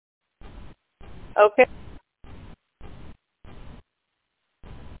Okay.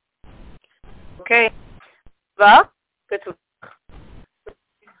 Okay. Va? Good to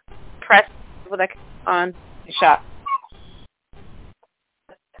press with on the shot.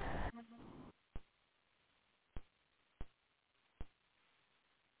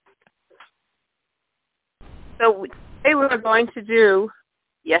 So today we're going to do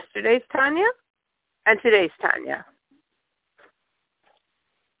yesterday's Tanya and today's Tanya.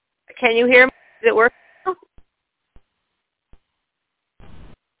 Can you hear me? Does it work?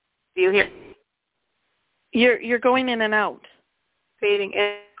 Do you hear? You're going in and out. Fading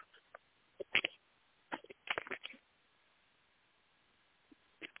in.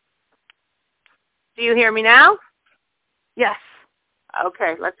 Do you hear me now? Yes.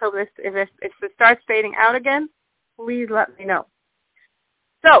 Okay, let's hope if it starts fading out again, please let me know.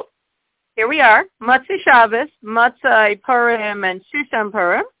 So, here we are, Matzah Shabbos, Matzah Purim, and Shushan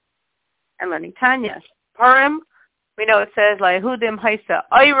Purim, and learning Tanya. Purim, we know it says, Layehudim Haisa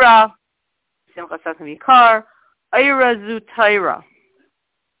Ayra, Simchas Hashem Yikar, Ayra Zu Taira.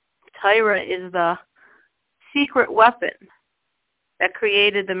 Taira is the secret weapon that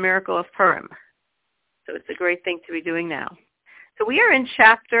created the miracle of Purim. So it's a great thing to be doing now. So we are in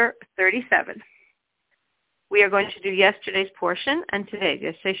chapter 37. We are going to do yesterday's portion and today's.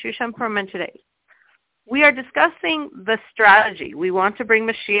 Yesterday's Shushan Purim and today's. We are discussing the strategy. We want to bring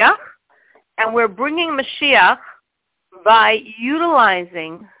Mashiach, and we're bringing Mashiach by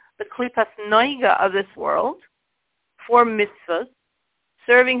utilizing the Klipas Noiga of this world for mitzvahs,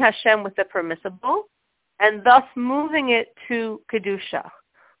 serving Hashem with the permissible, and thus moving it to Kedusha.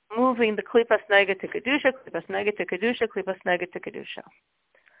 Moving the Klipas Noiga to Kedusha, Klipas Noiga to Kedusha, Klipas Noiga to Kedusha.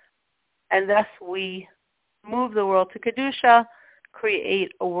 And thus we move the world to Kedusha,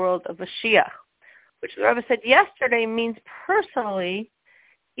 create a world of Mashiach, which the Rebbe said yesterday means personally,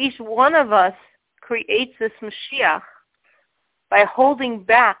 each one of us creates this Mashiach by holding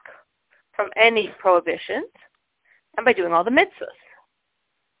back from any prohibitions and by doing all the mitzvahs.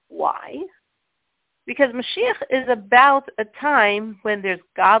 Why? Because Mashiach is about a time when there's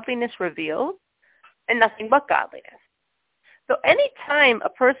godliness revealed and nothing but godliness. So any time a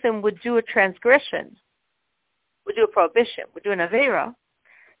person would do a transgression, would do a prohibition, would do an avera,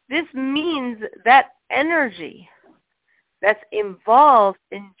 this means that energy that's involved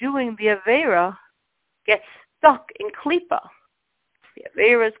in doing the avera gets stuck in klipa. The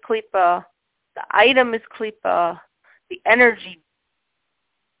avera is klipa, the item is klipa, the energy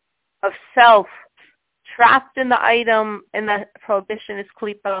of self trapped in the item and the prohibition is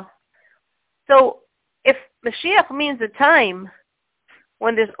klipa. So if Mashiach means a time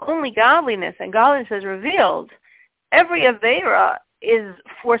when there's only godliness and godliness is revealed, every avera is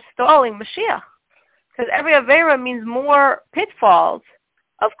forestalling Mashiach. Because every avera means more pitfalls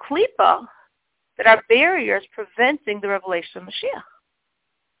of klipa that are barriers preventing the revelation of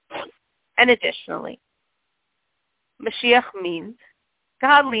Mashiach. And additionally, Mashiach means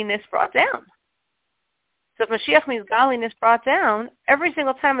godliness brought down. So if Mashiach means godliness brought down, every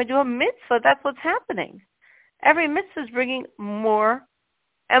single time I do a mitzvah, that's what's happening. Every mitzvah is bringing more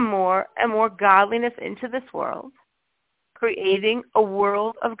and more and more godliness into this world, creating a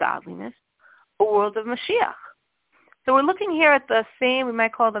world of godliness, a world of Mashiach. So we're looking here at the same, we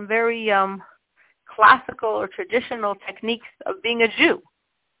might call them very classical or traditional techniques of being a Jew,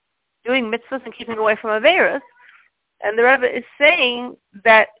 doing mitzvahs and keeping away from averas. And the Rebbe is saying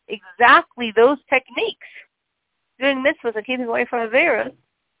that exactly those techniques, doing mitzvahs and keeping away from averas,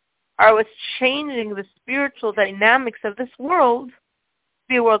 are what's changing the spiritual dynamics of this world to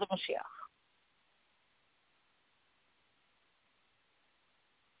be a world of Mashiach.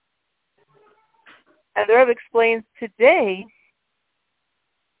 And the Rebbe explains today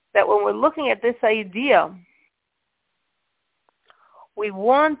that when we're looking at this idea, we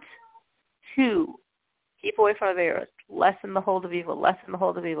want to keep away from averas, lessen the hold of evil, lessen the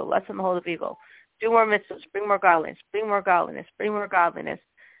hold of evil, lessen the hold of evil, do more mitzvahs, bring more godliness, bring more godliness, bring more godliness,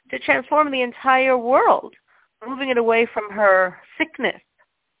 to transform the entire world, moving it away from her sickness,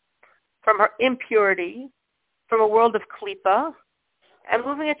 from her impurity, from a world of klipa, and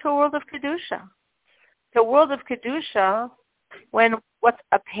moving it to a world of kedusha. To a world of kedusha, when what's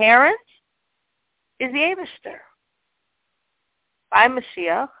apparent is the Eibishter. By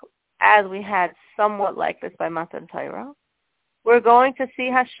Mashiach, as we had somewhat like this by Matan Torah, we're going to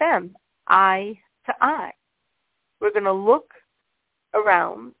see Hashem eye to eye. We're going to look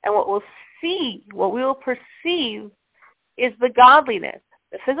around, and what we'll see, what we will perceive, is the godliness.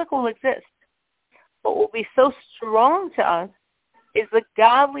 The physical will exist. What will be so strong to us is the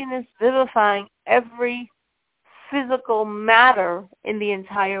godliness vivifying every physical matter in the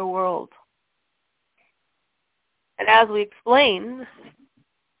entire world. And as we explained,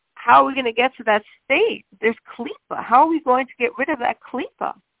 how are we going to get to that state? There's klipa. How are we going to get rid of that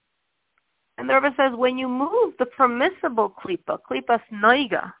klipa? And the Rebbe says, when you move the permissible klipa, klipas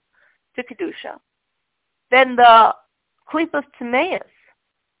noiga, to kedusha, then the klipas tameus,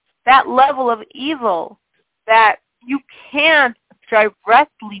 that level of evil that you can't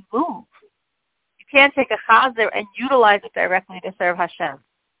directly move. You can't take a chazer and utilize it directly to serve Hashem.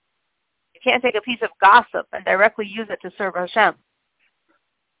 You can't take a piece of gossip and directly use it to serve Hashem.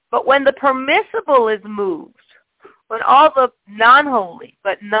 But when the permissible is moved, when all the non-holy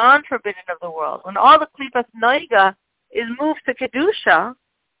but non-forbidden of the world, when all the klipas noiga is moved to kedusha,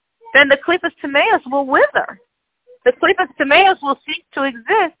 then the klipas tameus will wither. The klipas tameus will cease to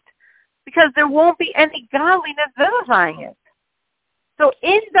exist because there won't be any godliness vivifying it. So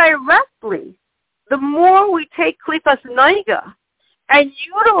indirectly, the more we take klipas noiga and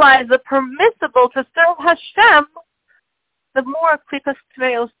utilize the permissible to serve Hashem, the more klipas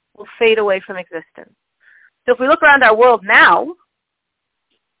tameus will fade away from existence. So if we look around our world now,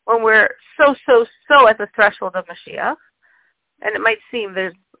 when we're so at the threshold of Mashiach, and it might seem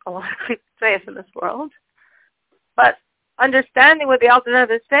there's a lot of klipas tameus in this world, but understanding what the Alter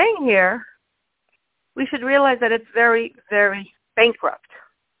Rebbe is saying here, we should realize that it's very, very bankrupt.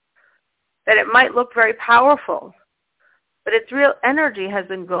 That it might look very powerful, but its real energy has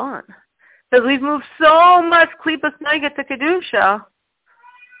been gone. Because we've moved so much klipas noiga to kedusha.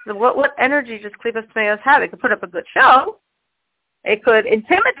 What energy does klipas tameus have? It could put up a good show. It could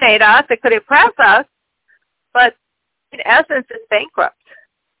intimidate us. It could impress us. But in essence, it's bankrupt.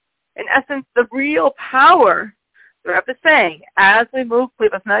 In essence, the real power, the Rebbe is saying, as we move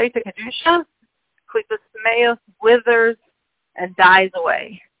klipas noiga to kedusha, klipas tameus withers and dies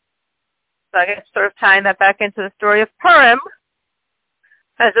away. So I guess sort of tying that back into the story of Purim,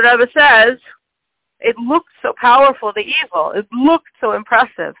 as the Rebbe says, it looked so powerful, the evil. It looked so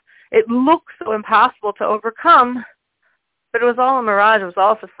impressive. It looked so impossible to overcome, but it was all a mirage. It was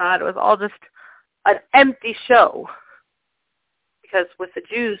all a facade. It was all just an empty show. Because with the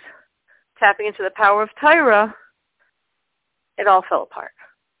Jews tapping into the power of Torah, it all fell apart.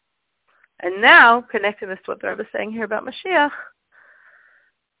 And now, connecting this to what the Rebbe is saying here about Mashiach,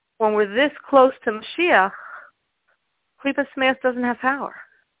 when we're this close to Mashiach, klipas tameus doesn't have power.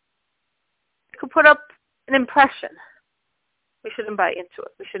 It could put up an impression. We shouldn't buy into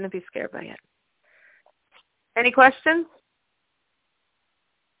it. We shouldn't be scared by it. Any questions?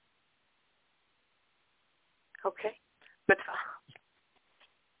 Okay. Mitzvah.